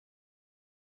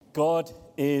God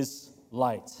is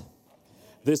light.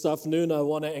 This afternoon, I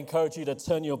want to encourage you to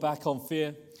turn your back on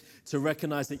fear, to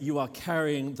recognize that you are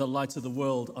carrying the light of the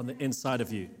world on the inside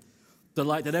of you, the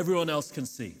light that everyone else can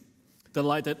see, the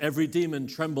light that every demon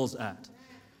trembles at,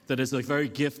 that is a very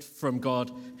gift from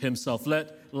God himself.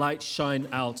 Let light shine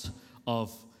out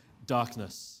of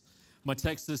darkness. My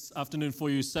text this afternoon for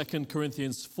you, 2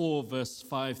 Corinthians 4, verse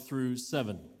 5 through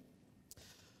 7.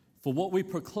 For what we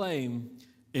proclaim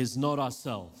is not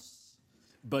ourselves,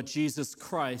 but Jesus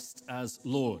Christ as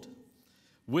Lord,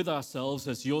 with ourselves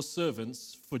as your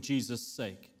servants for Jesus'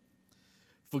 sake.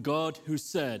 For God, who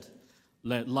said,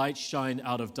 "Let light shine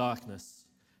out of darkness,"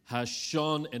 has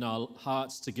shone in our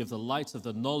hearts to give the light of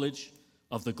the knowledge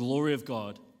of the glory of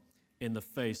God in the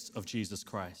face of Jesus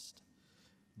Christ.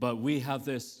 But we have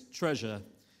this treasure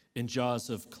in jars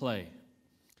of clay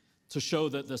to show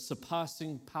that the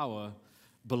surpassing power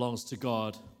belongs to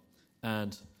God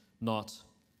and not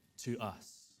to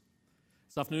us.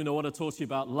 This afternoon, I want to talk to you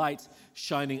about light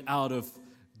shining out of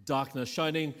darkness,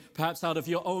 shining perhaps out of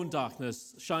your own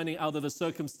darkness, shining out of the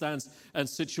circumstance and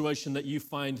situation that you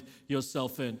find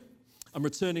yourself in. I'm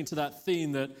returning to that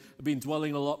theme that I've been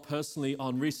dwelling a lot personally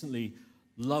on recently,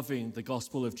 loving the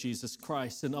gospel of Jesus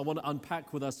Christ. And I want to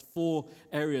unpack with us 4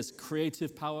 areas: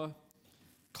 creative power,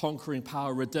 conquering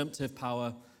power, redemptive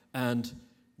power, and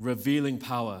revealing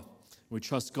power. We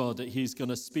trust God that he's going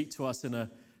to speak to us in a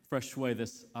fresh way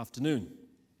this afternoon.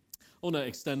 I want to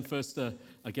extend first,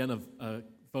 again, a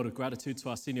vote of gratitude to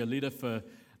our senior leader for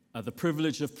the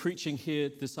privilege of preaching here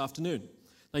this afternoon.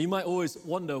 Now, you might always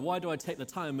wonder, why do I take the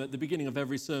time at the beginning of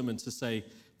every sermon to say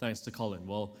thanks to Colin?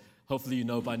 Well, hopefully you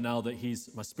know by now that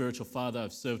he's my spiritual father.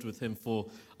 I've served with him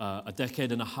for a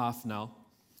decade and a half now.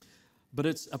 But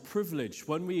it's a privilege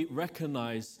when we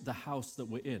recognize the house that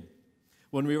we're in,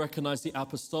 when we recognize the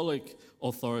apostolic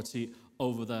authority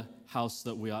over the house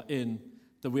that we are in,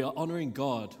 that we are honoring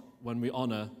God when we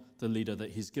honor the leader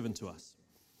that he's given to us.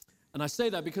 And I say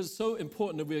that because it's so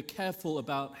important that we are careful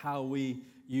about how we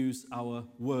use our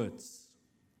words,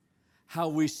 how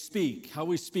we speak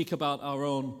about our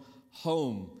own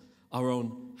home, our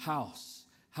own house,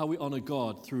 how we honor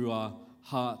God through our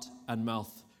heart and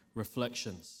mouth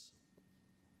reflections.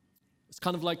 It's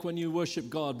kind of like when you worship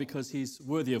God because he's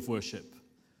worthy of worship,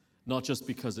 not just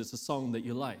because it's a song that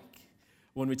you like.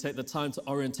 When we take the time to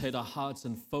orientate our hearts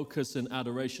and focus in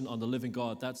adoration on the living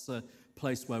God, that's a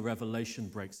place where revelation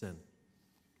breaks in.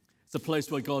 It's a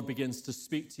place where God begins to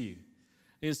speak to you.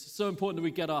 It's so important that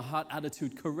we get our heart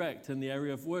attitude correct in the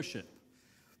area of worship.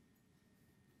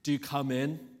 Do you come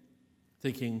in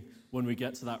thinking when we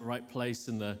get to that right place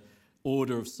in the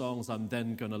order of songs, I'm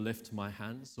then going to lift my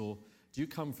hands? Or do you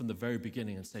come from the very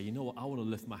beginning and say, you know what, I want to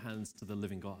lift my hands to the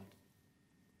living God?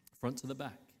 Front to the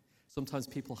back. Sometimes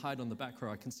people hide on the back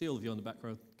row. I can see all of you on the back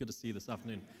row. Good to see you this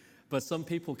afternoon. But some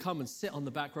people come and sit on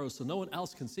the back row so no one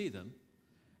else can see them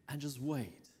and just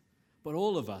wait. But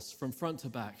all of us, from front to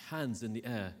back, hands in the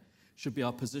air, should be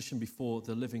our position before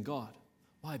the living God.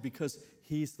 Why? Because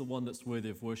he's the one that's worthy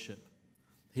of worship.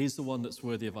 He's the one that's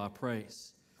worthy of our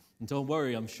praise. And don't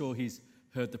worry, I'm sure he's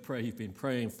heard the prayer you've been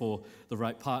praying for the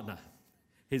right partner.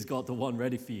 He's got the one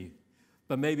ready for you.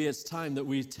 But maybe it's time that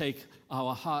we take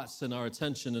our hearts and our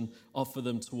attention and offer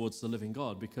them towards the living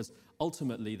God, because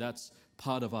ultimately that's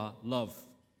part of our love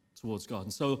towards God.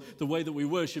 And so the way that we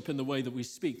worship and the way that we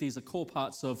speak, these are core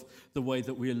parts of the way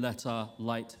that we let our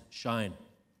light shine.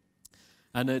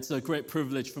 And it's a great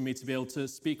privilege for me to be able to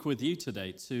speak with you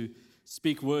today, to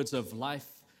speak words of life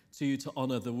to you, to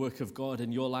honor the work of God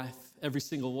in your life. Every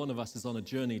single one of us is on a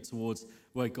journey towards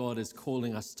where God is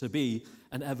calling us to be,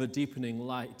 an ever deepening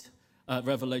light,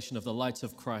 revelation of the light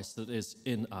of Christ that is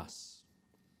in us.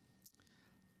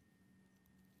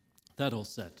 That all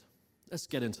said, let's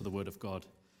get into the Word of God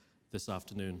this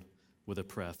afternoon with a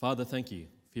prayer. Father, thank you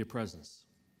for your presence.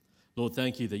 Lord,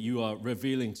 thank you that you are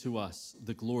revealing to us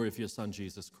the glory of your Son,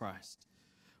 Jesus Christ.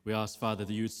 We ask, Father,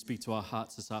 that you would speak to our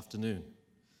hearts this afternoon.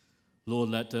 Lord,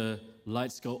 let the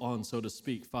lights go on, so to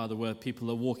speak, Father, where people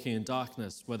are walking in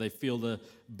darkness, where they feel the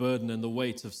burden and the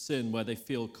weight of sin, where they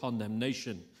feel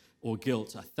condemnation or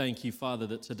guilt. I thank you, Father,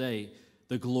 that today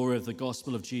the glory of the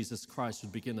gospel of Jesus Christ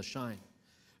would begin to shine.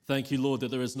 Thank you, Lord, that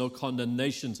there is no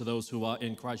condemnation to those who are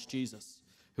in Christ Jesus,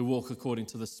 who walk according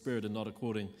to the Spirit and not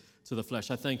according to the flesh.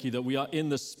 I thank you that we are in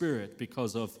the Spirit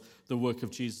because of the work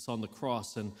of Jesus on the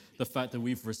cross and the fact that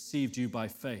we've received you by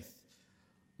faith,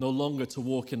 no longer to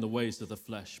walk in the ways of the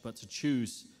flesh, but to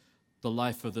choose the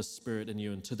life of the Spirit in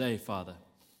you. And today, Father,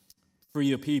 free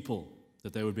your people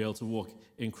that they would be able to walk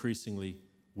increasingly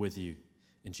with you.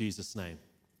 In Jesus' name,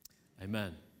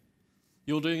 amen.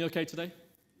 You all doing okay today?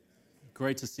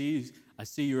 great to see you. I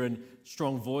see you're in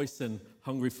strong voice and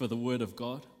hungry for the word of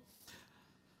God.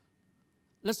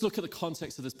 Let's look at the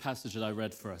context of this passage that I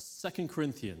read for us. 2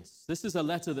 Corinthians. This is a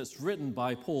letter that's written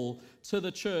by Paul to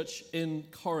the church in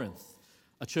Corinth,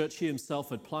 a church he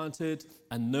himself had planted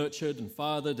and nurtured and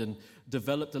fathered and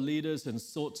developed the leaders and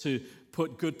sought to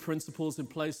put good principles in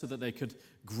place so that they could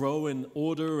grow in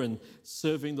order and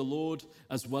serving the Lord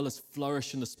as well as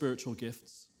flourish in the spiritual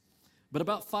gifts. But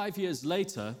about 5 years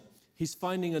later, he's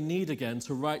finding a need again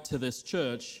to write to this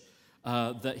church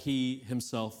that he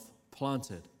himself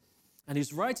planted. And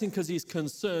he's writing because he's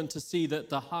concerned to see that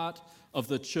the heart of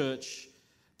the church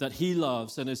that he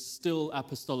loves and is still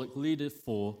apostolic leader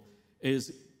for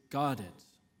is guarded.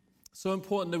 So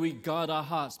important that we guard our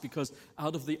hearts, because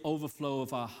out of the overflow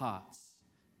of our hearts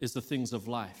is the things of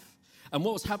life. And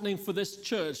what was happening for this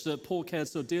church that Paul cared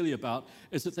so dearly about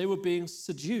is that they were being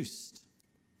seduced.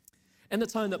 In the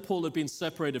time that Paul had been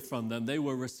separated from them, they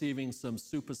were receiving some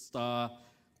superstar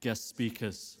guest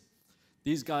speakers.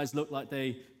 These guys looked like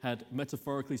they had,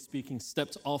 metaphorically speaking,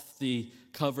 stepped off the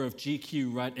cover of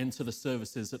GQ right into the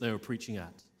services that they were preaching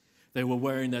at. They were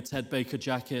wearing their Ted Baker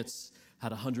jackets,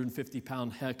 had a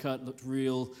 150-pound haircut, looked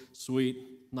real sweet,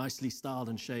 nicely styled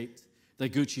and shaped. Their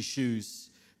Gucci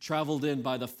shoes, traveled in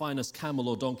by the finest camel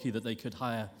or donkey that they could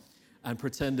hire, and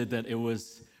pretended that it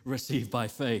was received by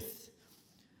faith.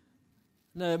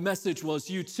 The message was,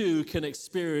 you too can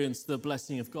experience the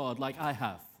blessing of God like I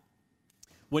have.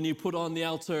 When you put on the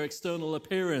outer external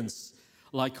appearance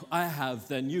like I have,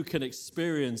 then you can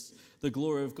experience the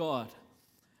glory of God.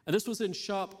 And this was in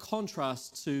sharp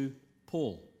contrast to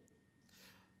Paul.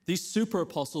 These super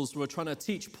apostles were trying to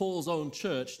teach Paul's own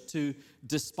church to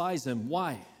despise him.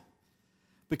 Why?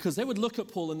 Because they would look at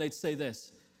Paul and they'd say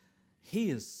this: he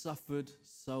has suffered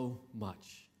so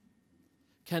much.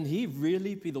 Can he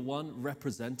really be the one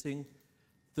representing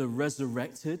the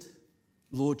resurrected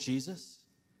Lord Jesus?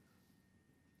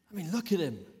 I mean, look at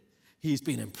him. He's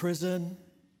been in prison.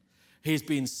 He's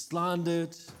been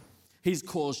slandered. He's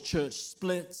caused church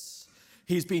splits.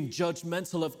 He's been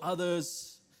judgmental of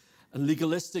others and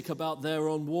legalistic about their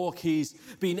own walk. He's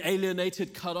been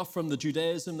alienated, cut off from the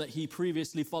Judaism that he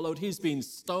previously followed. He's been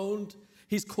stoned.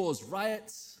 He's caused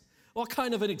riots. What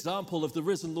kind of an example of the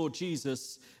risen Lord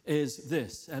Jesus is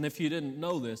this? And if you didn't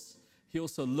know this, he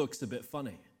also looks a bit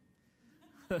funny.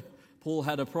 Paul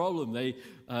had a problem.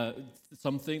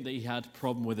 Some think that he had a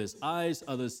problem with his eyes.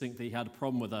 Others think that he had a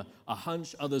problem with a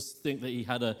hunch. Others think that he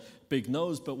had a big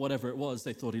nose. But whatever it was,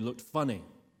 they thought he looked funny.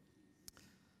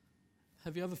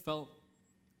 Have you ever felt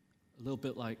a little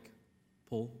bit like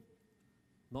Paul?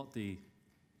 Not the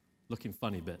looking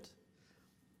funny bit,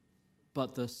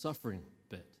 but the suffering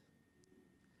bit.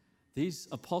 These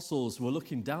apostles were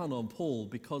looking down on Paul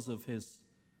because of his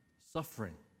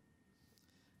suffering.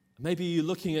 Maybe you're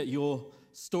looking at your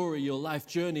story, your life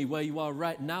journey, where you are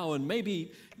right now, and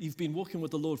maybe you've been walking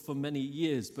with the Lord for many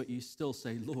years, but you still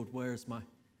say, Lord, where is my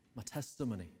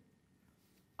testimony?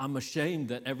 I'm ashamed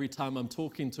that every time I'm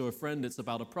talking to a friend, it's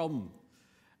about a problem.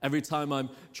 Every time I'm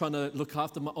trying to look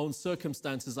after my own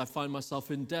circumstances, I find myself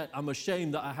in debt. I'm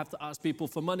ashamed that I have to ask people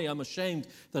for money. I'm ashamed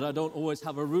that I don't always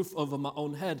have a roof over my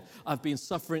own head. I've been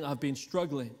suffering. I've been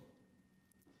struggling. It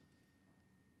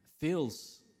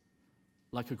feels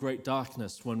like a great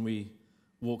darkness when we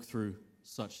walk through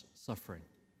such suffering.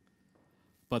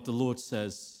 But the Lord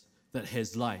says that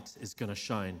his light is going to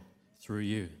shine through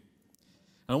you.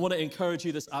 And I want to encourage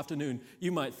you this afternoon.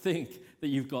 You might think that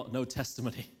you've got no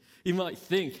testimony. You might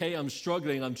think, hey, I'm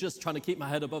struggling. I'm just trying to keep my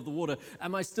head above the water.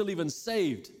 Am I still even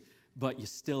saved? But you're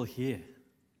still here.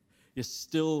 You're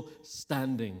still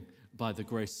standing by the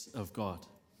grace of God.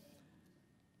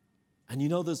 And you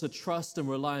know there's a trust and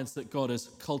reliance that God is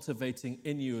cultivating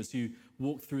in you as you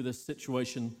walk through this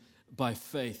situation by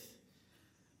faith,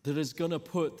 that is going to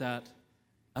put that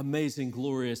amazing,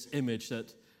 glorious image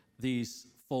that these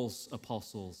false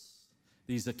apostles,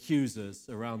 these accusers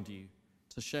around you,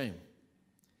 to shame.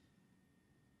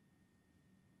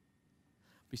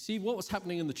 But you see, what was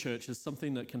happening in the church is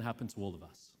something that can happen to all of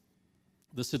us.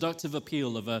 The seductive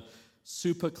appeal of a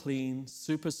super clean,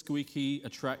 super squeaky,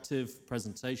 attractive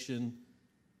presentation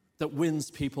that wins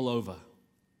people over.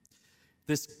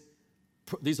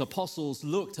 These apostles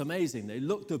looked amazing. They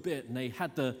looked a bit, and they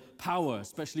had the power,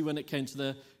 especially when it came to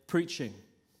their preaching.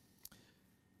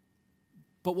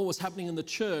 But what was happening in the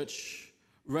church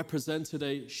represented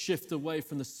a shift away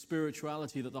from the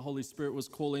spirituality that the Holy Spirit was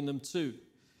calling them to.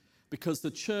 Because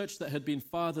the church that had been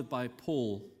fathered by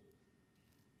Paul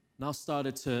now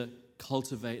started to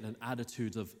cultivate an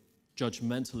attitude of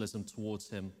judgmentalism towards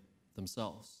him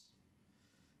themselves.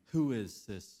 Who is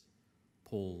this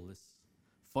Paul, this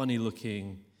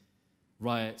funny-looking,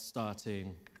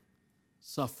 riot-starting,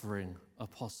 suffering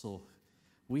apostle.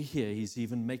 We hear he's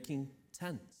even making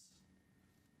tents.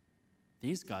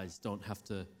 These guys don't have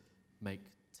to make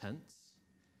tents.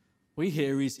 We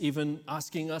hear he's even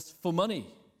asking us for money.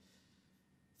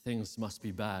 Things must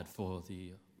be bad for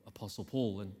the Apostle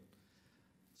Paul. And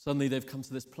suddenly they've come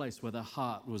to this place where their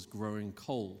heart was growing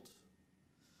cold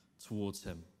towards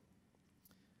him.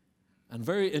 And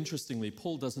very interestingly,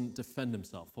 Paul doesn't defend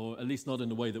himself, or at least not in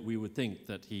the way that we would think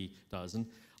that he does. And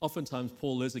oftentimes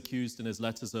Paul is accused in his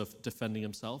letters of defending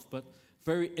himself, but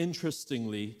very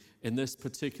interestingly, in this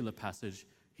particular passage,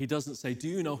 he doesn't say, "Do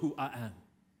you know who I am?"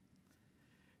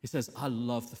 He says, "I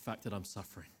love the fact that I'm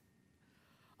suffering.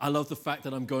 I love the fact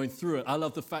that I'm going through it. I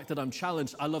love the fact that I'm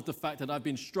challenged. I love the fact that I've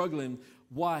been struggling."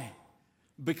 Why?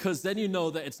 Because then you know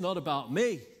that it's not about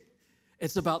me.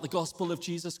 It's about the gospel of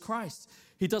Jesus Christ.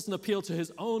 He doesn't appeal to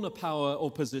his own power or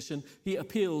position. He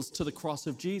appeals to the cross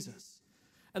of Jesus.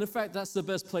 And in fact, that's the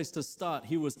best place to start.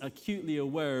 He was acutely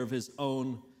aware of his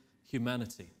own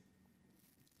humanity.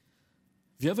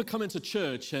 Have you ever come into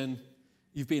church and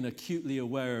you've been acutely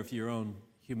aware of your own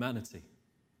humanity?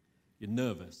 You're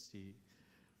nervous. You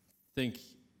think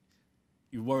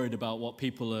you're worried about what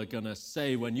people are going to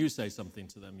say when you say something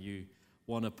to them. You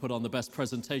want to put on the best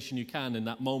presentation you can in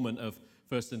that moment of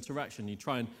first interaction. You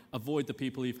try and avoid the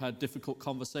people you've had difficult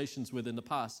conversations with in the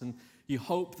past, and you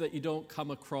hope that you don't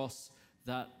come across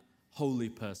that holy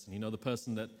person, the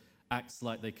person that acts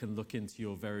like they can look into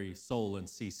your very soul and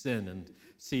see sin and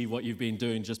see what you've been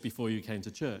doing just before you came to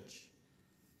church.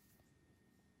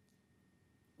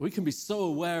 We can be so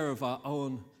aware of our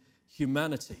own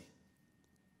humanity.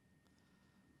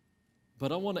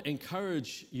 But I want to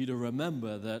encourage you to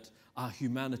remember that our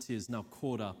humanity is now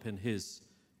caught up in his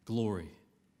glory.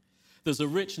 There's a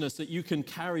richness that you can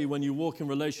carry when you walk in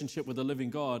relationship with the living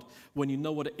God, when you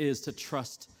know what it is to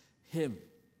trust him.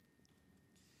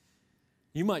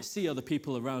 You might see other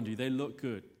people around you. They look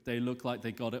good. They look like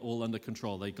they got it all under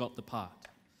control. They got the part.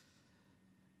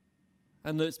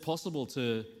 And it's possible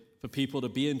for people to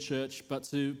be in church, but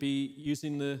to be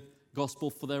using the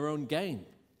gospel for their own gain,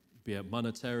 be it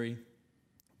monetary,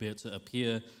 be it to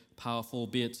appear powerful,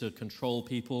 be it to control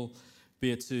people,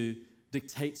 be it to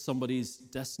dictate somebody's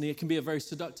destiny. It can be a very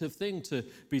seductive thing to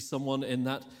be someone in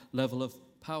that level of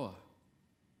power.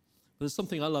 But there's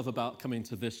something I love about coming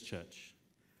to this church.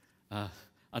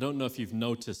 I don't know if you've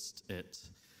noticed it.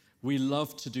 We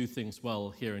love to do things well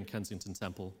here in Kensington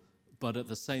Temple, but at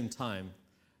the same time,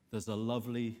 there's a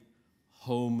lovely,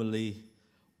 homely,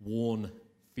 worn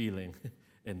feeling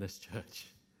in this church.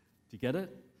 Do you get it?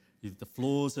 The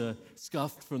floors are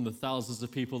scuffed from the thousands of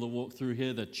people that walk through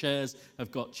here. The chairs have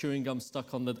got chewing gum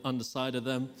stuck on the underside of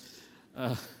them.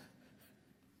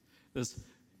 There's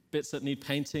bits that need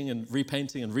painting and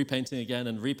repainting again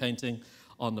and repainting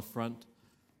on the front.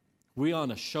 We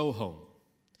aren't a show home.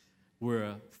 We're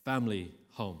a family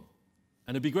home.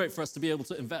 And it'd be great for us to be able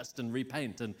to invest and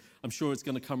repaint. And I'm sure it's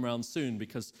going to come around soon,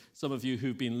 because some of you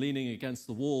who've been leaning against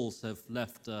the walls have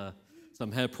left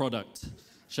some hair product,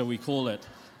 shall we call it,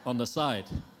 on the side.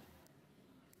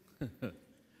 But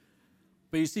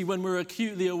you see, when we're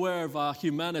acutely aware of our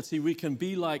humanity, we can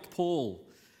be like Paul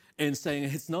in saying,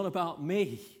 it's not about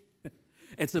me.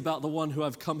 It's about the one who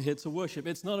I've come here to worship.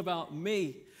 It's not about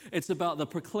me. It's about the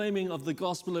proclaiming of the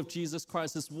gospel of Jesus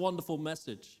Christ, this wonderful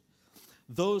message.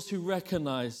 Those who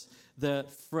recognize their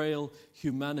frail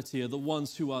humanity are the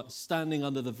ones who are standing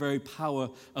under the very power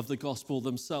of the gospel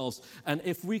themselves. And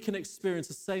if we can experience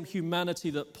the same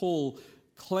humanity that Paul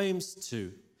claims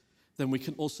to, then we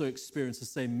can also experience the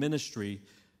same ministry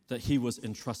that he was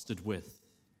entrusted with.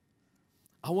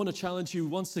 I want to challenge you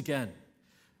once again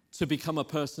to become a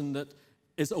person that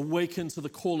is awakened to the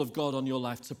call of God on your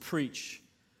life to preach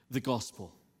the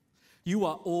gospel. You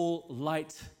are all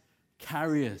light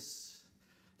carriers.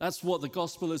 That's what the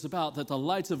gospel is about, that the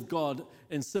light of God,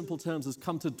 in simple terms, has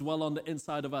come to dwell on the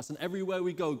inside of us. And everywhere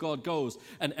we go, God goes.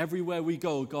 And everywhere we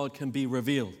go, God can be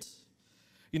revealed.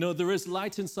 There is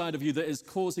light inside of you that is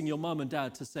causing your mom and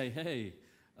dad to say, hey,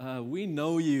 we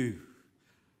know you.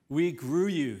 We grew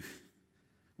you.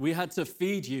 We had to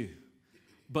feed you.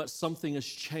 But something has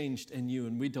changed in you,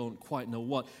 and we don't quite know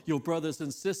what. Your brothers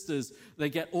and sisters, they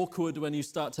get awkward when you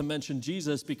start to mention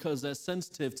Jesus, because they're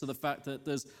sensitive to the fact that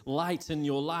there's light in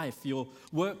your life. Your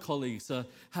work colleagues are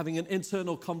having an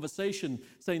internal conversation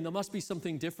saying there must be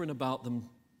something different about them.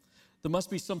 There must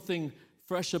be something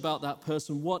fresh about that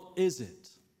person. What is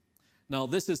it? Now,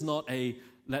 this is not a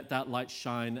let that light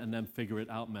shine and then figure it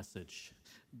out message.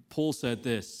 Paul said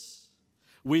this: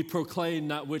 we proclaim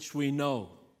that which we know,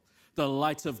 The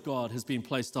light of God has been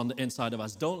placed on the inside of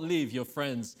us. Don't leave your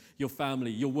friends, your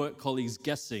family, your work colleagues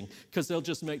guessing, because they'll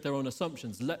just make their own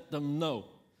assumptions. Let them know,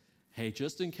 hey,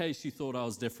 just in case you thought I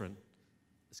was different,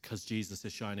 it's because Jesus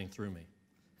is shining through me.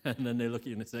 And then they look at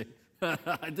you and they say,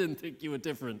 I didn't think you were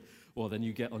different. Well, then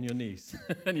you get on your knees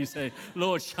and you say,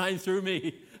 Lord, shine through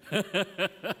me.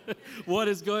 What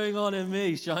is going on in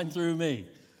me? Shine through me.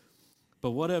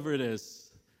 But whatever it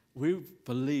is, we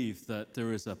believe that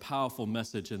there is a powerful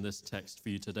message in this text for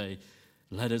you today.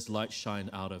 Let his light shine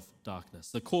out of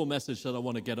darkness. The core message that I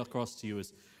want to get across to you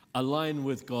is align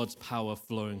with God's power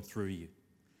flowing through you.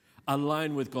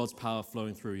 Align with God's power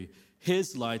flowing through you.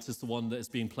 His light is the one that is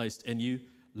being placed in you.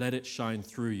 Let it shine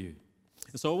through you.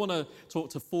 And so I want to talk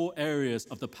to 4 areas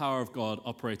of the power of God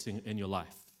operating in your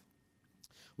life.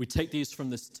 We take these from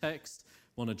this text.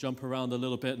 I want to jump around a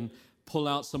little bit and pull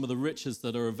out some of the riches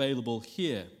that are available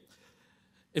here.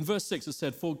 In verse 6 it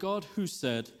said, for God who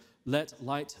said, let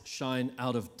light shine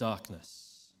out of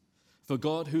darkness. For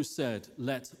God who said,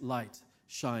 let light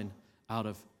shine out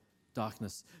of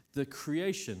darkness. The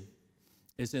creation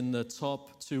is in the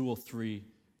top 2 or 3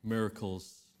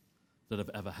 miracles that have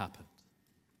ever happened.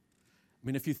 I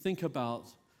mean, if you think about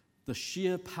the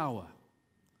sheer power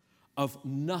of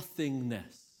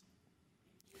nothingness,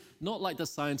 not like the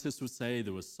scientists would say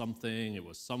there was something, it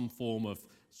was some form of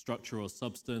structure or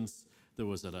substance that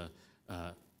was at a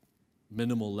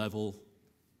minimal level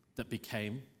that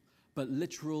became, but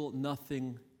literal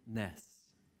nothingness,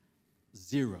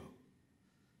 zero,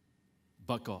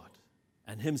 but God.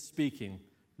 And him speaking,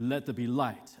 let there be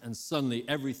light, and suddenly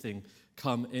everything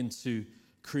come into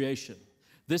creation.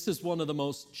 This is one of the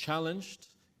most challenged,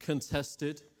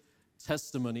 contested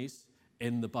testimonies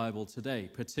in the Bible today,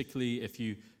 particularly if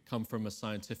you come from a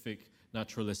scientific,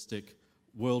 naturalistic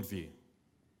worldview.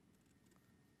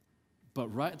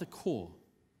 But right at the core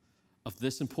of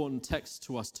this important text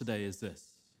to us today is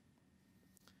this.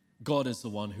 God is the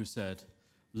one who said,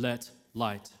 let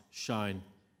light shine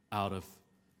out of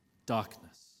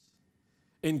darkness.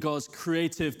 In God's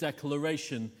creative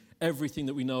declaration, everything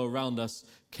that we know around us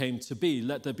came to be.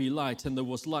 Let there be light, and there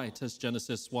was light, as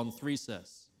Genesis 1:3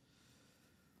 says.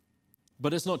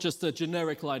 But it's not just a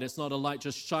generic light. It's not a light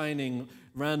just shining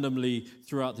randomly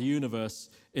throughout the universe.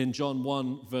 In John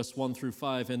 1, verse 1 through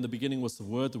 5, in the beginning was the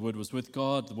Word was with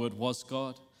God, the Word was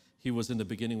God. He was in the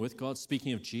beginning with God.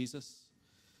 Speaking of Jesus,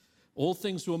 all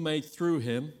things were made through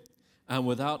him, and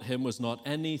without him was not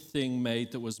anything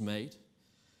made that was made.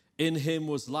 In him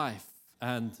was life,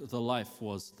 and the life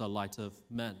was the light of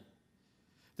men.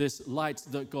 This light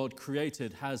that God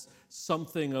created has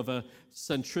something of a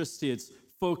centricity. It's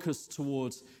focused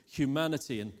towards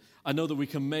humanity. And I know that we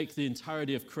can make the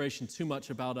entirety of creation too much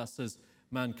about us as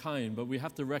mankind, but we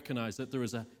have to recognize that there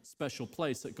is a special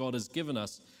place that God has given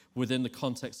us within the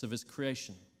context of his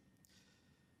creation.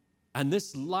 And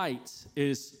this light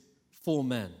is for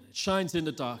men. It shines in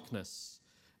the darkness,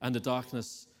 and the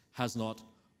darkness has not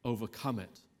overcome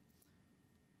it.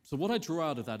 So what I draw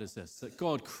out of that is this, that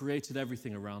God created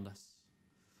everything around us.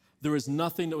 There is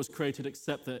nothing that was created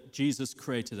except that Jesus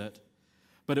created it,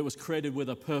 but it was created with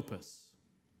a purpose.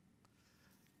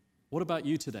 What about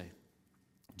you today?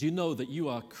 Do you know that you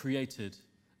are created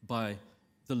by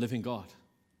the living God?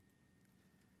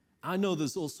 I know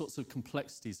there's all sorts of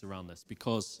complexities around this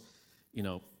because,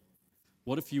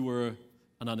 what if you were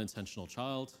an unintentional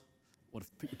child? What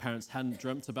if your parents hadn't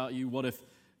dreamt about you? What if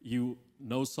you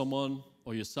know someone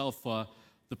or yourself are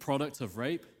the product of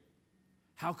rape?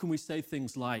 How can we say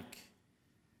things like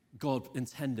God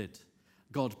intended,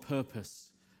 God purposed,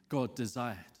 God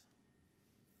desired?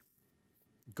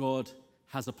 God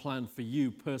has a plan for you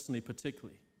personally,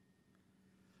 particularly.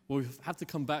 Well, we have to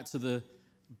come back to the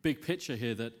big picture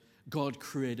here that God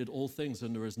created all things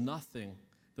and there is nothing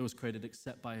that was created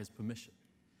except by his permission.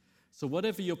 So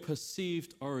whatever your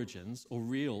perceived origins or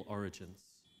real origins,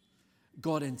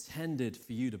 God intended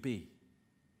for you to be.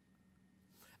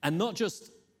 And not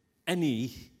just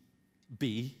any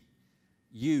be,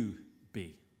 you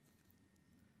be.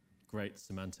 Great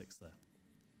semantics there.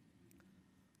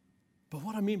 But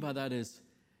what I mean by that is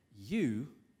you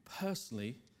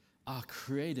personally are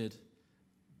created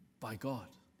by God.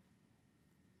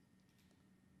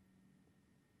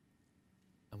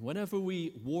 And whenever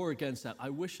we war against that, I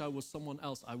wish I was someone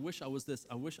else, I wish I was this,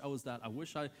 I wish I was that, I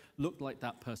wish I looked like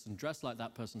that person, dressed like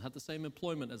that person, had the same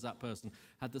employment as that person,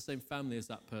 had the same family as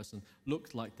that person,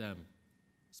 looked like them,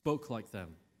 spoke like them,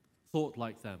 thought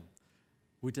like them.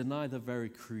 We deny the very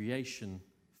creation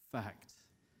fact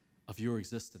of your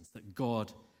existence, that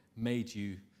God made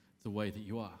you the way that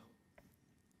you are.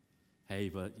 Hey,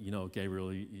 but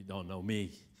Gabriel, you don't know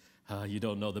me. You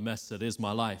don't know the mess that is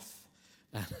my life.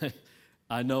 And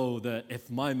I know that if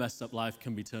my messed up life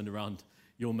can be turned around,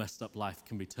 your messed up life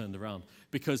can be turned around.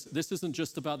 Because this isn't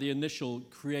just about the initial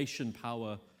creation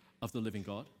power of the living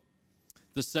God.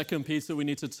 The second piece that we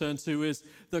need to turn to is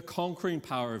the conquering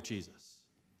power of Jesus,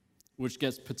 which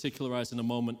gets particularized in a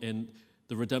moment in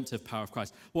the redemptive power of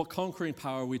Christ. What conquering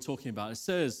power are we talking about? It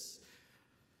says,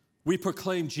 we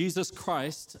proclaim Jesus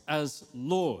Christ as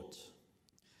Lord,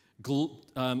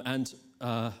 and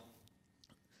that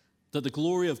the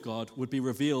glory of God would be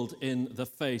revealed in the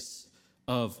face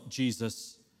of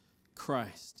Jesus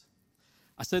Christ.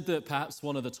 I said that perhaps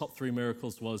one of the top 3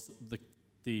 miracles was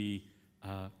the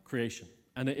creation,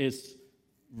 and it is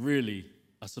really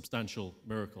a substantial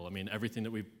miracle. I mean, everything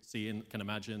that we see and can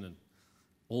imagine and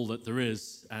all that there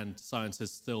is, and science is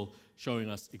still showing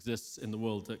us exists in the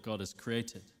world that God has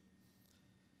created.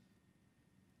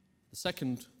 The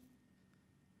second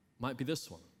might be this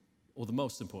one, or the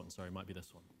most important, might be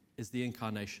this one, is the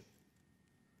incarnation.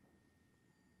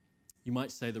 You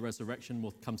might say the resurrection,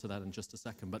 we'll come to that in just a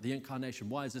second, but the incarnation,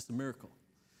 why is this a miracle?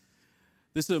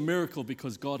 This is a miracle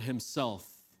because God himself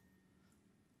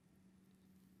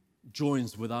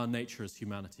joins with our nature as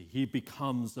humanity. He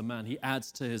becomes a man. He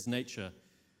adds to his nature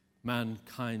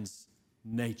mankind's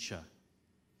nature.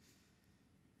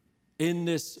 In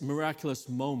this miraculous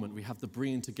moment, we have the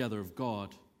bringing together of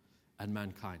God and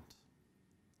mankind.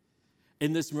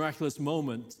 In this miraculous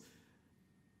moment,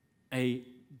 a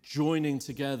joining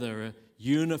together, a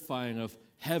unifying of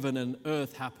heaven and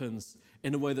earth happens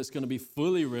in a way that's going to be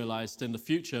fully realized in the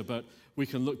future, but we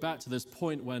can look back to this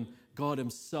point when God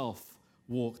himself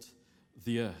walked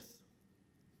the earth.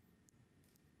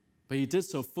 But he did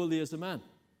so fully as a man.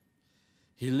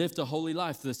 He lived a holy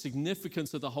life. The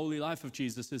significance of the holy life of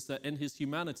Jesus is that in his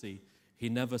humanity, he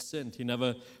never sinned. He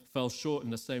never fell short in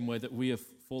the same way that we have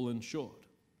fallen short.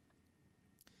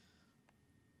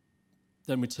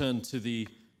 Then we turn to the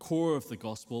core of the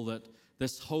gospel, that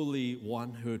this Holy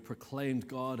One who had proclaimed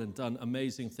God and done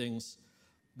amazing things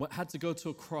had to go to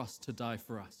a cross to die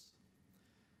for us.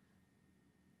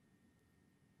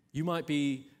 You might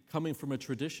be coming from a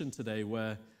tradition today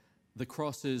where the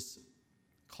cross is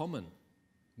common,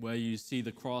 where you see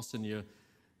the cross in your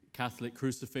Catholic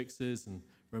crucifixes and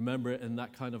remember it in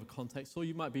that kind of a context. Or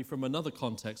you might be from another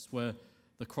context where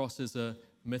the cross is a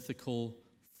mythical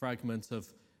fragment of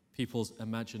people's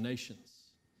imaginations.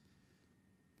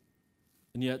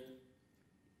 And yet,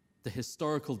 the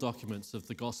historical documents of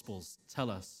the Gospels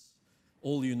tell us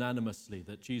all unanimously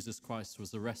that Jesus Christ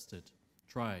was arrested,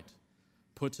 tried,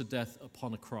 put to death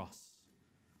upon a cross,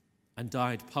 and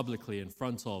died publicly in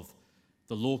front of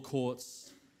the law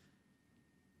courts,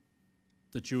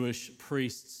 the Jewish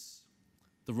priests,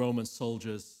 the Roman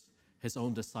soldiers, his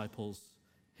own disciples,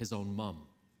 his own mum.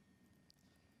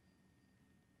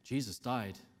 Jesus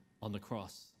died on the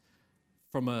cross.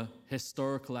 From a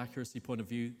historical accuracy point of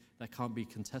view, that can't be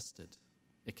contested.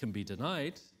 It can be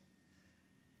denied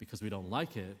because we don't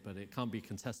like it, but it can't be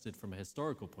contested from a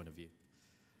historical point of view.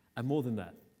 And more than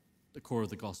that, the core of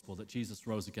the gospel, that Jesus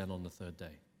rose again on the third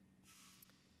day.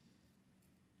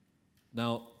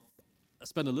 Now, I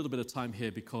spend a little bit of time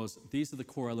here because these are the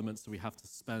core elements that we have to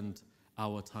spend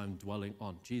our time dwelling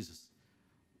on. Jesus,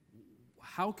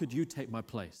 how could you take my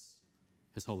place?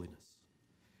 His holiness.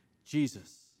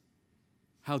 Jesus,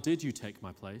 how did you take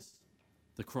my place?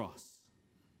 The cross.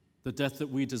 The death that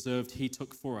we deserved, he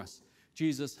took for us.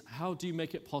 Jesus, how do you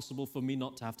make it possible for me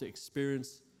not to have to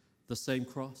experience the same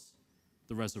cross?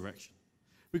 The resurrection.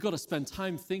 We've got to spend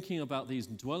time thinking about these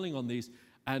and dwelling on these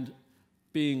and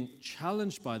being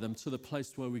challenged by them to the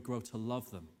place where we grow to love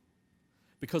them.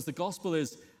 Because the gospel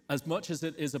is, as much as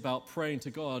it is about praying to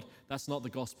God, that's not the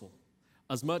gospel.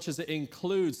 As much as it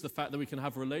includes the fact that we can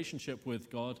have a relationship with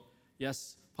God,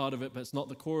 yes, part of it, but it's not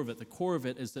the core of it. The core of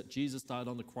it is that Jesus died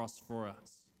on the cross for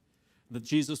us. That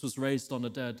Jesus was raised from the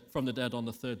dead on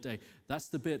the third day. That's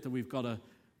the bit that we've got to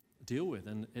deal with,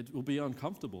 and it will be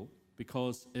uncomfortable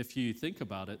because if you think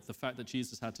about it, the fact that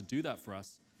Jesus had to do that for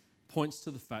us points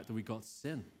to the fact that we got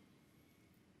sin.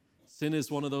 Sin is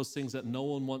one of those things that no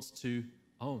one wants to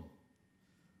own.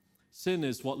 Sin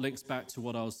is what links back to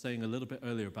what I was saying a little bit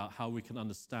earlier about how we can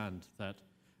understand that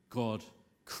God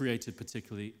created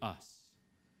particularly us.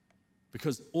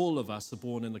 Because all of us are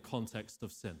born in the context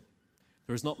of sin.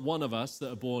 There is not one of us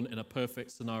that are born in a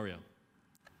perfect scenario.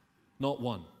 Not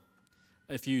one.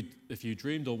 If you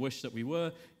dreamed or wished that we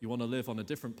were, you want to live on a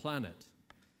different planet,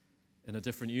 in a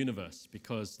different universe,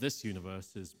 because this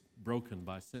universe is broken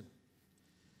by sin.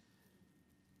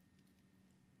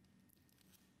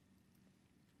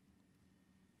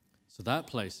 So that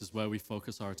place is where we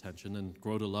focus our attention and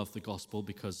grow to love the gospel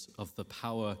because of the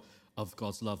power of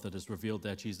God's love that is revealed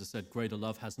there. Jesus said, greater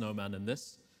love has no man in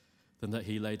this than that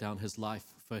he lay down his life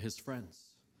for his friends.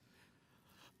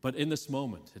 But in this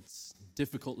moment, it's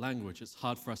difficult language. It's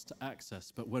hard for us to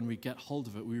access. But when we get hold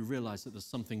of it, we realize that there's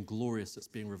something glorious that's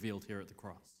being revealed here at the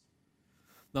cross.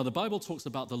 Now, the Bible talks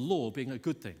about the law being a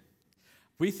good thing.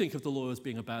 We think of the law as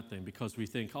being a bad thing because we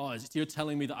think, oh, you're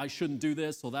telling me that I shouldn't do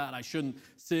this or that, I shouldn't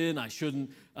sin, I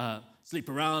shouldn't sleep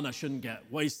around, I shouldn't get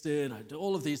wasted, I do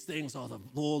all of these things. Oh, the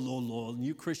law. And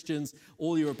you Christians,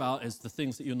 all you're about is the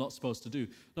things that you're not supposed to do.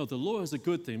 No, the law is a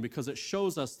good thing because it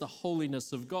shows us the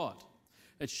holiness of God.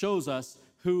 It shows us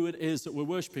who it is that we're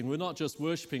worshiping. We're not just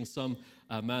worshiping some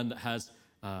man that has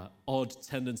odd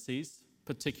tendencies,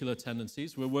 particular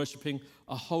tendencies. We're worshiping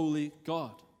a holy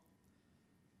God.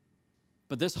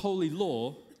 But this holy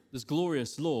law, this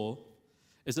glorious law,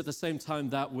 is at the same time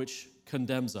that which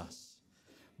condemns us.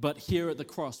 But here at the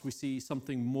cross, we see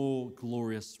something more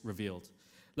glorious revealed.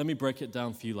 Let me break it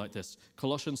down for you like this.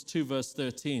 Colossians 2, verse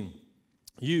 13.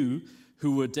 You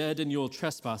who were dead in your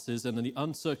trespasses and in the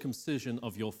uncircumcision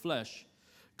of your flesh,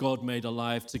 God made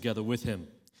alive together with him,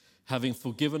 having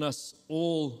forgiven us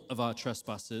all of our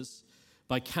trespasses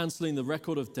by canceling the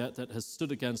record of debt that has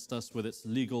stood against us with its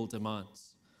legal demands.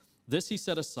 This he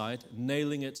set aside,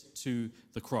 nailing it to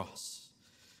the cross.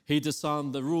 He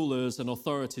disarmed the rulers and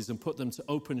authorities and put them to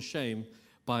open shame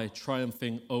by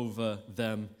triumphing over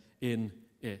them in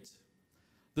it.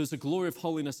 There's a glory of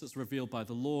holiness that's revealed by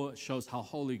the law. It shows how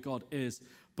holy God is,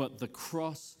 but the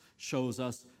cross shows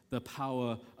us the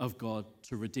power of God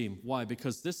to redeem. Why?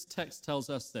 Because this text tells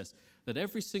us this, that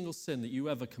every single sin that you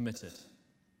ever committed,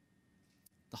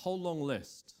 the whole long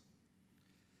list,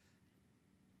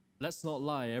 let's not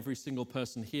lie, every single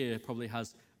person here probably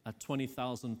has a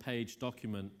 20,000-page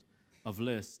document of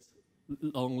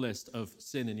long list of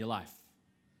sin in your life.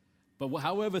 But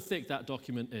however thick that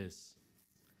document is,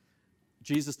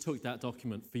 Jesus took that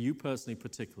document for you personally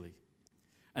particularly,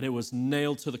 and it was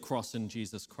nailed to the cross in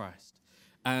Jesus Christ.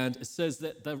 And it says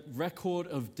that the record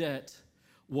of debt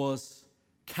was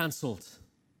canceled.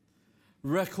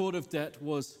 Record of debt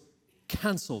was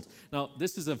canceled. Now,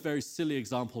 this is a very silly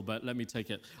example, but let me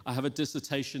take it. I have a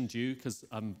dissertation due because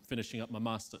I'm finishing up my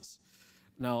master's.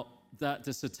 Now, that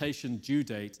dissertation due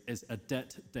date is a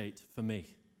debt date for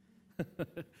me.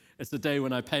 It's the day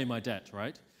when I pay my debt,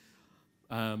 right?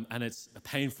 And it's a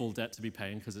painful debt to be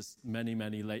paying because it's many,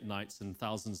 many late nights and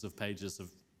thousands of pages of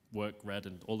work read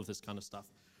and all of this kind of stuff.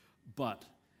 But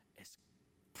it's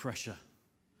pressure.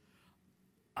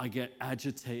 I get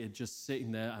agitated just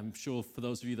sitting there. I'm sure for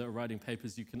those of you that are writing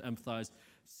papers, you can empathize.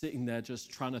 Sitting there just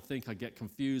trying to think, I get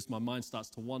confused. My mind starts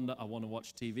to wander. I want to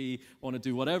watch TV. I want to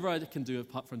do whatever I can do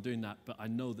apart from doing that. But I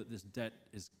know that this debt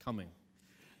is coming.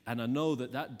 And I know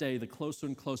that that day, the closer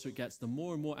and closer it gets, the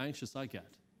more and more anxious I get.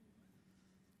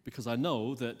 Because I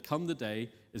know that come the day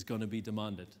is going to be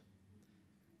demanded.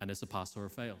 And it's a pass or a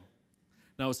fail.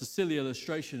 Now, it's a silly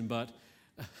illustration, but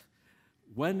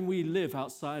when we live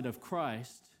outside of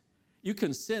Christ, you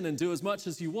can sin and do as much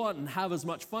as you want and have as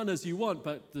much fun as you want,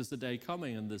 but there's a day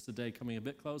coming, and there's a day coming a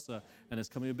bit closer, and it's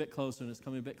coming a bit closer, and it's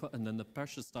coming a bit closer, and then the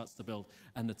pressure starts to build,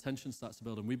 and the tension starts to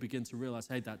build, and we begin to realize,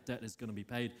 hey, that debt is going to be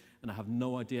paid, and I have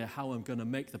no idea how I'm going to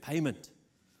make the payment.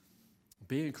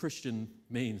 Being a Christian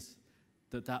means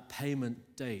that that payment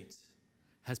date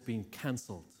has been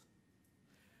canceled.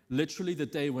 Literally, the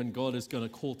day when God is going to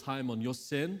call time on your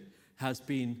sin has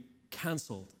been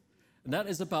canceled. And that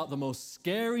is about the most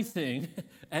scary thing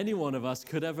any one of us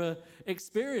could ever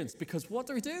experience, because what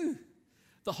do we do?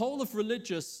 The whole of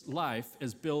religious life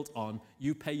is built on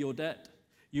you pay your debt,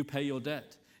 you pay your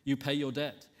debt, you pay your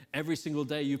debt. Every single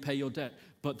day you pay your debt.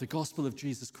 But the gospel of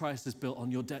Jesus Christ is built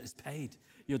on your debt is paid.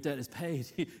 Your debt is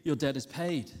paid. Your debt is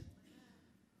paid.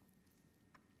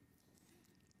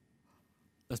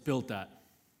 Let's build that,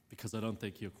 because I don't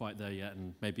think you're quite there yet,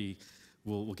 and maybe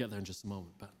we'll get there in just a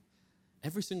moment. But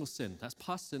every single sin, that's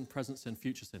past sin, present sin,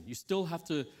 future sin. You still have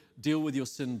to deal with your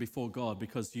sin before God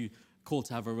because you called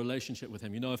to have a relationship with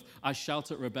him. You know, if I shout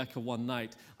at Rebecca one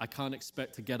night, I can't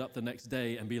expect to get up the next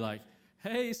day and be like,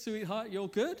 hey, sweetheart, you're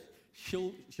good?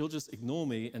 She'll just ignore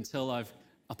me until I've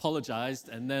apologized,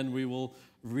 and then we will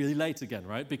relate again,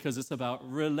 right? Because it's about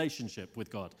relationship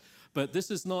with God. But this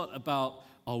is not about,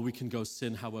 oh, we can go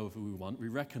sin however we want. We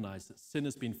recognize that sin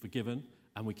has been forgiven,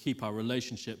 and we keep our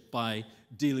relationship by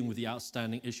dealing with the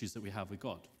outstanding issues that we have with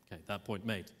God. Okay, that point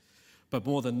made. But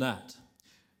more than that,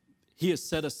 he has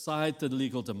set aside the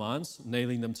legal demands,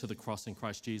 nailing them to the cross in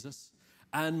Christ Jesus.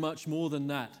 And much more than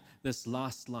that, this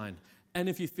last line. And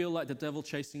if you feel like the devil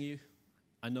chasing you,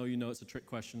 I know you know it's a trick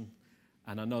question.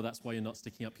 And I know that's why you're not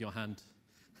sticking up your hand.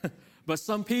 But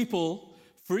some people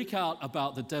freak out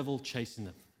about the devil chasing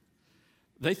them.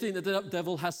 They think that the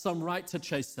devil has some right to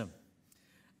chase them.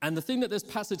 And the thing that this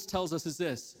passage tells us is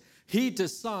this: he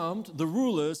disarmed the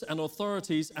rulers and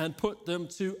authorities and put them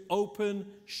to open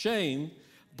shame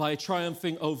by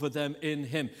triumphing over them in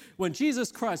him. When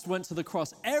Jesus Christ went to the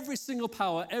cross, every single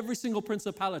power, every single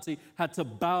principality had to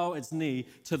bow its knee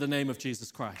to the name of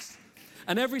Jesus Christ.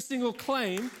 And every single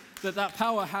claim that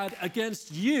power had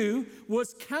against you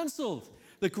was canceled.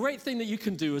 The great thing that you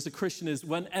can do as a Christian is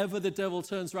whenever the devil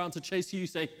turns around to chase you, you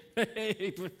say,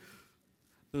 hey.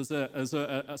 There was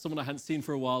someone I hadn't seen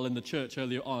for a while in the church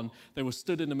earlier on. They were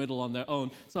stood in the middle on their own.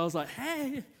 So I was like,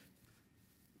 hey.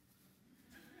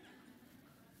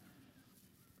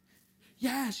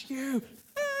 Yes, you.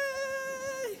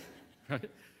 Hey. Right?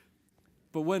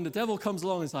 But when the devil comes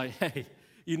along, it's like, hey,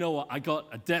 you know what? I got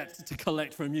a debt to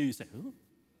collect from you. You say, huh?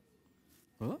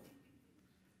 What?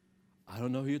 I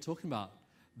don't know who you're talking about.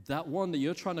 That one that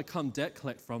you're trying to come debt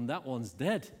collect from, that one's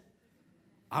dead.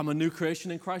 I'm a new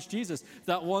creation in Christ Jesus.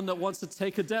 That one that wants to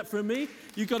take a debt from me,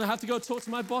 you're going to have to go talk to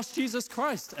my boss, Jesus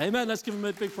Christ. Amen. Let's give him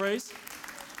a big praise.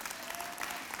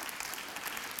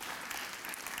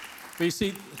 But you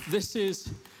see, this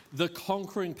is the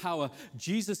conquering power.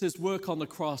 Jesus' work on the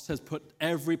cross has put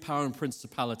every power and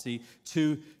principality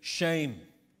to shame,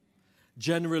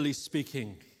 generally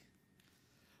speaking.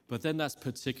 But then that's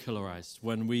particularized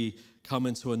when we come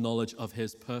into a knowledge of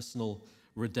his personal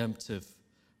redemptive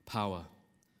power.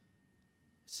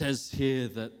 It says here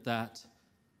that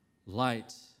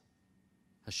light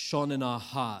has shone in our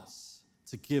hearts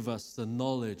to give us the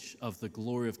knowledge of the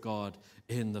glory of God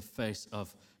in the face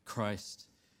of Christ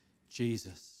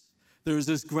Jesus. There is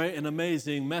this great and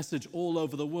amazing message all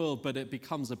over the world, but it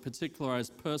becomes a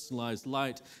particularized, personalized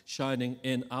light shining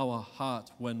in our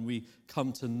heart when we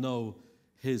come to know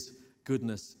his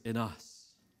goodness in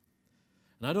us.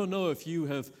 And I don't know if you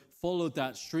have followed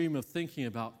that stream of thinking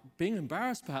about being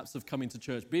embarrassed perhaps of coming to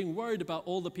church, being worried about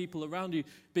all the people around you,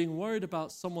 being worried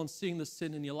about someone seeing the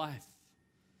sin in your life.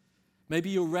 Maybe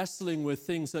you're wrestling with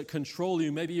things that control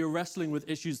you. Maybe you're wrestling with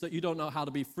issues that you don't know how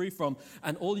to be free from.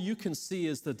 And all you can see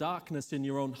is the darkness in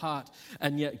your own heart.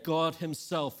 And yet God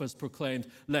himself has proclaimed,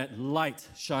 let light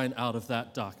shine out of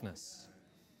that darkness.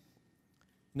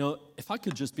 You know, if I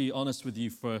could just be honest with you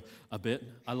for a bit.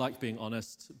 I like being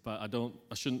honest, but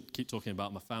I shouldn't keep talking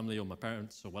about my family or my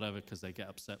parents or whatever because they get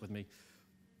upset with me.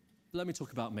 Let me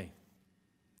talk about me.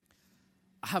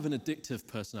 I have an addictive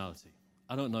personality.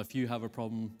 I don't know if you have a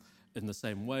problem in the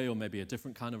same way or maybe a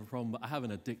different kind of a problem, but I have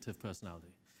an addictive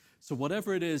personality. So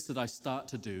whatever it is that I start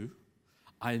to do,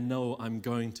 I know I'm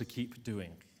going to keep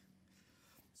doing.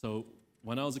 So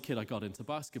when I was a kid, I got into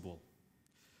basketball.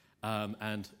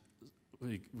 And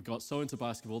we got so into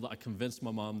basketball that I convinced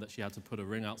my mom that she had to put a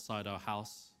ring outside our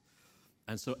house.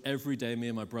 And so every day, me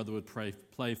and my brother would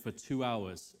play for 2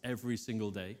 hours every single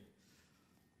day.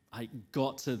 I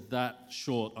got to that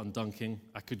short on dunking.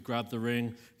 I could grab the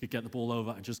ring, could get the ball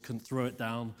over, I just couldn't throw it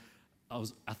down. I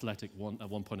was athletic at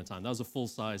one point in time. That was a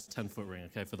full-size 10-foot ring,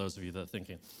 okay, for those of you that are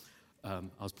thinking. I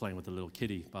was playing with a little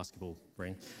kiddie basketball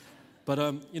ring. But,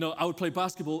 I would play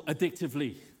basketball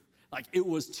addictively. Like, it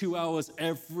was 2 hours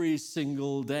every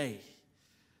single day.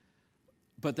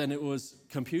 But then it was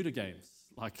computer games.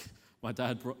 Like, my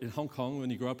dad, in Hong Kong, when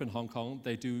you grow up in Hong Kong,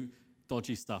 they do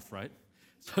dodgy stuff, right?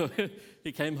 So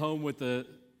he came home with the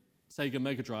Sega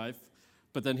Mega Drive,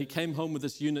 but then he came home with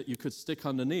this unit you could stick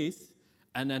underneath,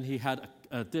 and then he had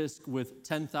a disc with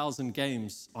 10,000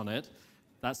 games on it.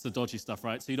 That's the dodgy stuff,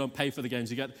 right? So you don't pay for the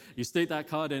games. You stick that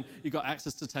card in, you got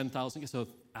access to 10,000. So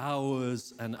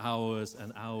hours and hours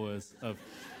and hours of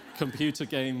computer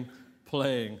game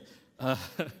playing.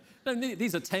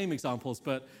 These are tame examples,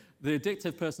 but the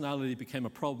addictive personality became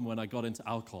a problem when I got into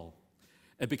alcohol.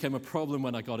 It became a problem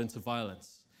when I got into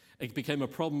violence. It became a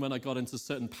problem when I got into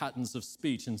certain patterns of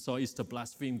speech, and so I used to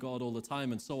blaspheme God all the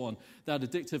time and so on. That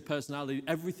addictive personality,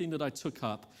 everything that I took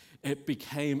up, it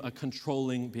became a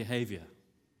controlling behavior.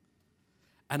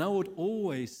 And I would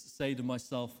always say to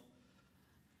myself,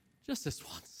 just this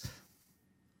once.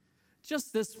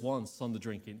 Just this once on the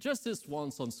drinking. Just this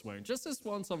once on swearing. Just this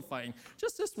once on fighting.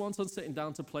 Just this once on sitting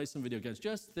down to play some video games.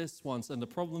 Just this once. And the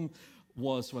problem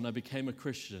was when I became a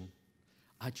Christian,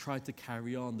 I tried to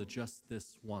carry on the just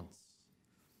this once.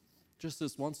 Just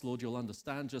this once, Lord, you'll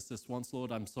understand. Just this once,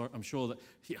 Lord, I'm sure that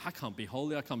I can't be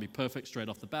holy. I can't be perfect straight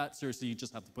off the bat. Seriously, you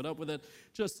just have to put up with it.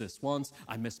 Just this once,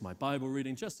 I missed my Bible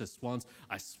reading. Just this once,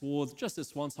 I swore. Just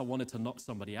this once, I wanted to knock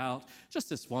somebody out. Just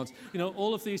this once.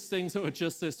 All of these things that were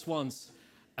just this once.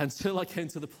 until I came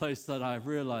to the place that I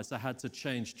realized I had to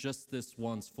change just this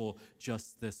once for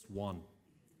just this one.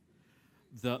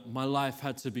 That my life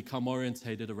had to become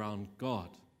orientated around God.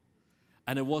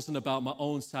 And it wasn't about my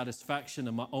own satisfaction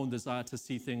and my own desire to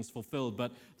see things fulfilled,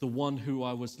 but the one who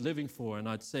I was living for. And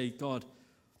I'd say, God,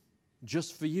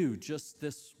 just for you, just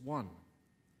this one.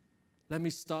 Let me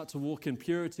start to walk in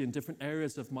purity in different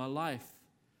areas of my life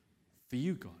for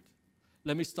you, God.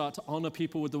 Let me start to honor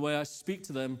people with the way I speak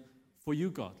to them for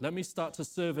you, God. Let me start to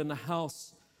serve in the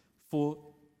house for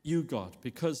you, God,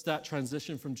 because that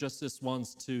transition from just this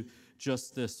once to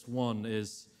just this one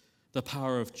is the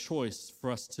power of choice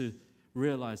for us to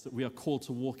realize that we are called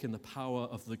to walk in the power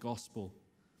of the gospel.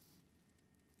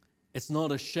 It's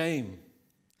not a shame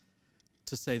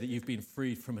to say that you've been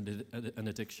freed from an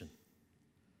addiction.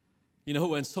 You know,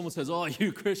 when someone says, oh,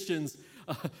 you Christians,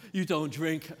 you don't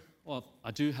drink. Well,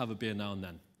 I do have a beer now and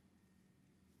then.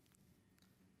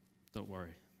 Don't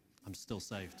worry, I'm still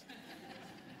saved.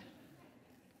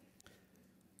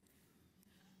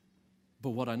 But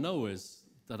what I know is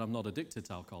that I'm not addicted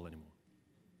to alcohol anymore.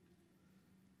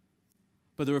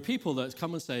 But there are people that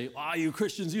come and say, oh, you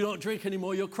Christians, you don't drink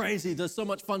anymore, you're crazy, there's so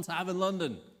much fun to have in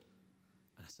London.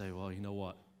 And I say, well, you know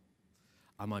what?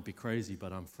 I might be crazy,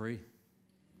 but I'm free.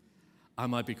 I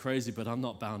might be crazy, but I'm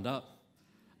not bound up.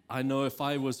 I know if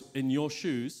I was in your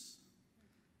shoes,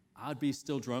 I'd be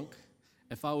still drunk.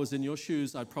 If I was in your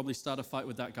shoes, I'd probably start a fight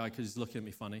with that guy because he's looking at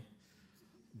me funny.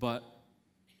 But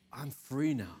I'm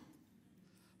free now.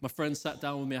 My friend sat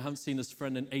down with me. I haven't seen this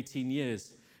friend in 18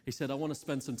 years. He said, I want to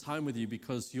spend some time with you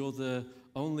because you're the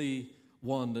only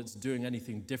one that's doing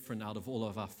anything different out of all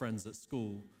of our friends at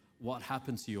school. What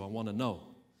happened to you? I want to know.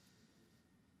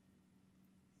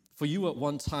 For you at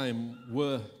one time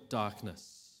were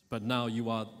darkness, but now you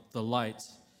are the light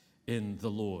in the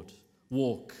Lord.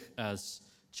 Walk as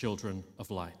children of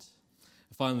light.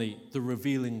 Finally, the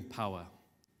revealing power.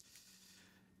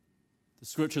 The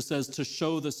scripture says to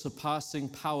show the surpassing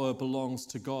power belongs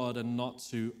to God and not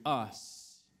to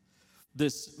us.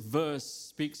 This verse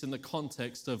speaks in the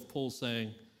context of Paul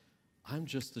saying, I'm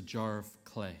just a jar of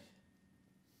clay.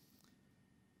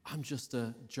 I'm just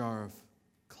a jar of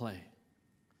clay.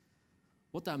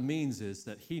 What that means is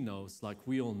that he knows, like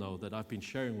we all know, that I've been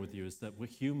sharing with you, is that we're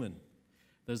human.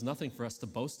 There's nothing for us to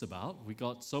boast about. We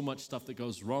got so much stuff that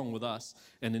goes wrong with us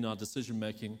and in our decision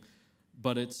making,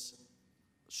 but it's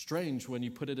strange when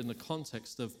you put it in the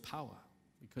context of power,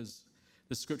 because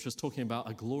the scripture is talking about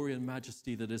a glory and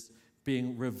majesty that is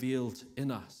being revealed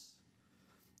in us.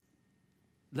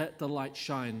 Let the light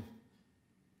shine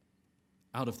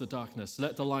out of the darkness.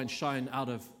 Let the light shine out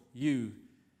of you.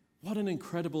 What an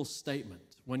incredible statement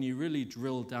when you really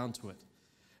drill down to it.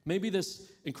 Maybe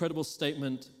this incredible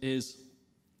statement is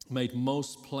made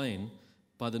most plain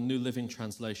by the New Living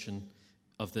Translation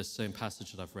of this same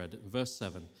passage that I've read. Verse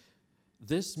 7.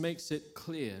 This makes it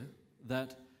clear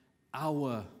that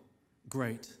our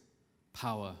great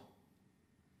power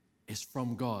is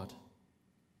from God,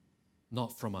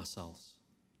 not from ourselves.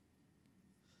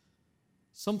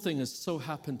 Something has so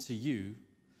happened to you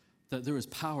that there is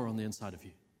power on the inside of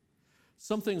you.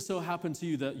 Something so happened to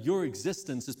you that your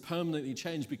existence is permanently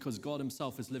changed because God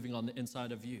himself is living on the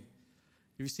inside of you.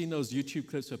 Have you seen those YouTube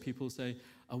clips where people say,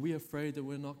 are we afraid that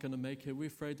we're not going to make it? We're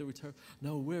afraid that we're terrible.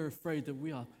 No, we're afraid that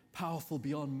we are powerful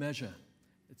beyond measure.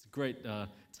 It's a great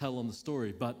tell on the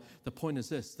story, but the point is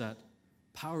this, that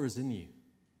power is in you.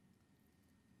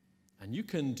 And you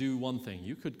can do one thing.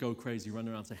 You could go crazy, run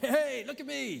around and say, hey, look at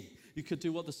me. You could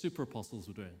do what the super apostles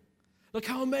were doing. Look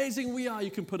how amazing we are. You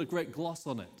can put a great gloss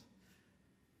on it.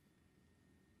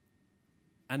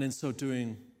 And in so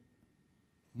doing,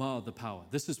 mar the power.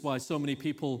 This is why so many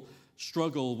people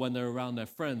struggle when they're around their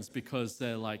friends, because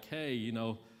they're like, hey, you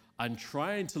know, I'm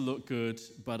trying to look good,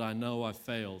 but I know I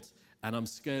failed. And I'm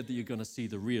scared that you're going to see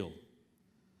the real.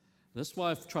 That's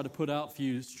why I've tried to put out for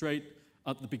you straight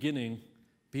at the beginning,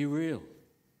 be real.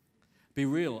 Be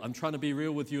real. I'm trying to be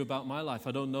real with you about my life.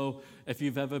 I don't know if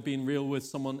you've ever been real with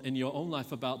someone in your own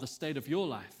life about the state of your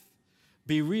life.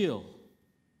 Be real.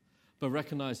 But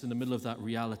recognize in the middle of that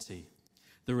reality,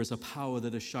 there is a power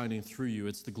that is shining through you.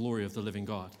 It's the glory of the living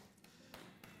God.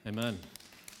 Amen.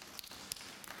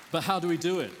 But how do we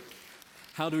do it?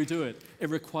 How do we do it? It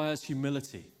requires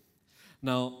humility.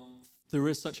 Now, there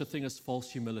is such a thing as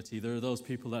false humility. There are those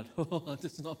people that, oh,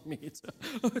 it's not me, it's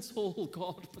all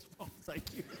God. Oh,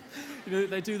 thank you. You know,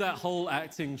 they do that whole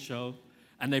acting show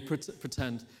and they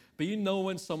pretend. But you know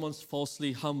when someone's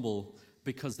falsely humble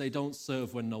because they don't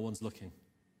serve when no one's looking.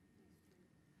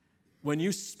 When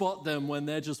you spot them when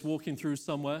they're just walking through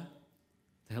somewhere,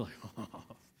 they're like, oh.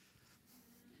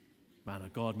 Man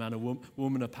of God, man of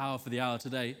woman of power for the hour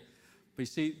today. But you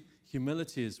see,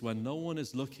 humility is when no one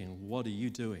is looking, what are you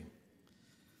doing?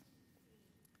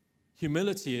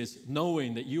 Humility is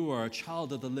knowing that you are a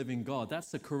child of the living God.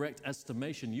 That's the correct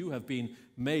estimation. You have been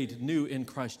made new in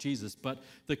Christ Jesus. But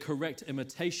the correct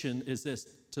imitation is this,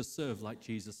 to serve like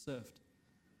Jesus served.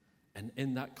 And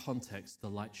in that context, the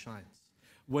light shines.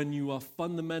 When you are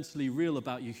fundamentally real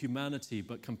about your humanity,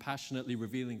 but compassionately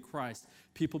revealing Christ,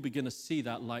 people begin to see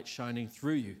that light shining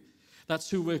through you. That's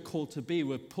who we're called to be.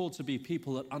 We're called to be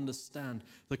people that understand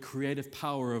the creative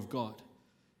power of God,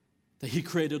 that He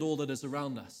created all that is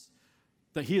around us,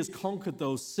 that He has conquered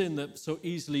those sin that so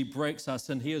easily breaks us,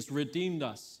 and He has redeemed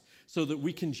us so that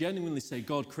we can genuinely say,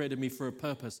 God created me for a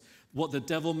purpose. What the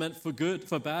devil meant for good,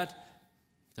 for bad,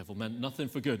 the devil meant nothing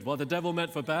for good. What the devil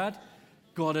meant for bad,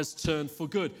 God has turned for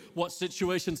good. What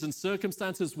situations and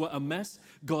circumstances were a mess,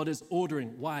 God is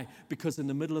ordering. Why? Because in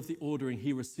the middle of the ordering,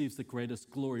 He receives the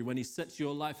greatest glory. When He sets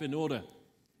your life in order,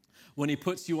 when He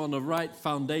puts you on the right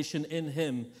foundation in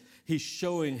Him, He's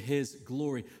showing His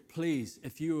glory. Please,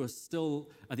 if you are still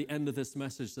at the end of this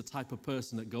message the type of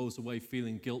person that goes away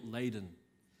feeling guilt-laden,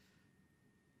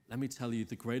 let me tell you,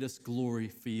 the greatest glory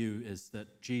for you is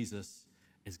that Jesus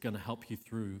is going to help you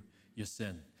through your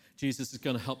sin. Jesus is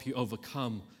going to help you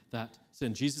overcome that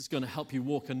sin. Jesus is going to help you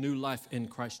walk a new life in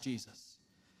Christ Jesus.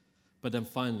 But then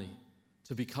finally,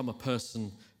 to become a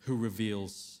person who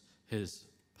reveals His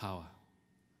power.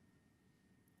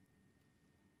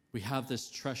 We have this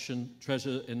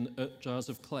treasure in jars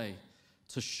of clay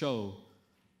to show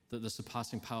that the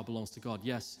surpassing power belongs to God.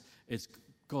 Yes, it's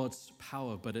God's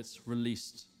power, but it's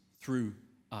released through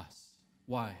us.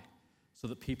 Why? So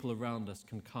that people around us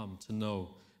can come to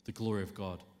know the glory of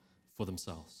God for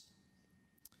themselves.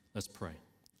 Let's pray.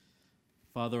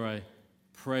 Father, I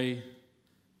pray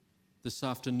this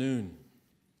afternoon,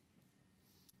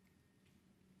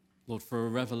 Lord, for a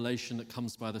revelation that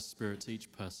comes by the Spirit to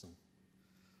each person.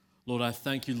 Lord, I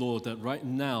thank you, Lord, that right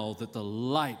now that the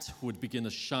light would begin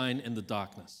to shine in the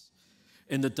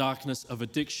darkness of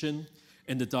addiction,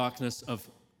 in the darkness of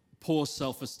poor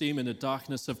self-esteem, in the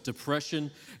darkness of depression,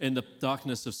 in the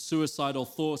darkness of suicidal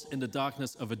thoughts, in the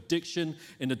darkness of addiction,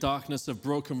 in the darkness of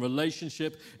broken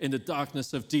relationship, in the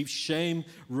darkness of deep shame,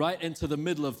 right into the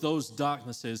middle of those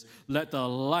darknesses, let the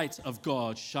light of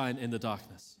God shine in the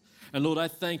darkness. And Lord, I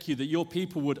thank you that your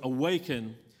people would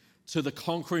awaken to the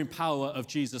conquering power of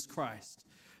Jesus Christ,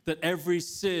 that every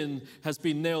sin has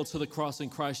been nailed to the cross in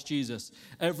Christ Jesus.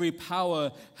 Every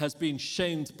power has been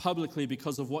shamed publicly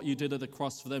because of what you did at the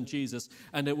cross for them, Jesus,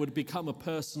 and it would become a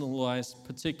personalized,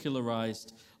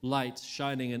 particularized light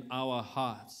shining in our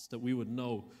hearts, that we would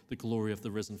know the glory of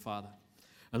the risen Father.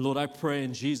 And Lord, I pray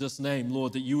in Jesus' name,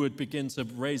 Lord, that you would begin to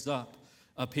raise up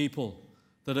a people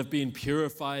that have been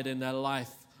purified in their life,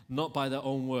 not by their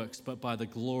own works, but by the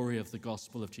glory of the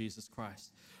gospel of Jesus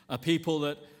Christ. A people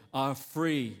that are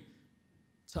free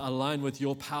to align with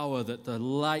your power, that the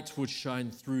light would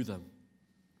shine through them.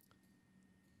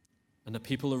 And the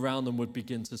people around them would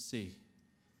begin to see.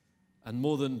 And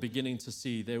more than beginning to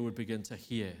see, they would begin to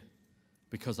hear.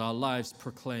 Because our lives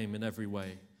proclaim in every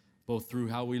way, both through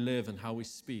how we live and how we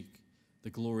speak, the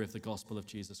glory of the gospel of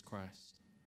Jesus Christ.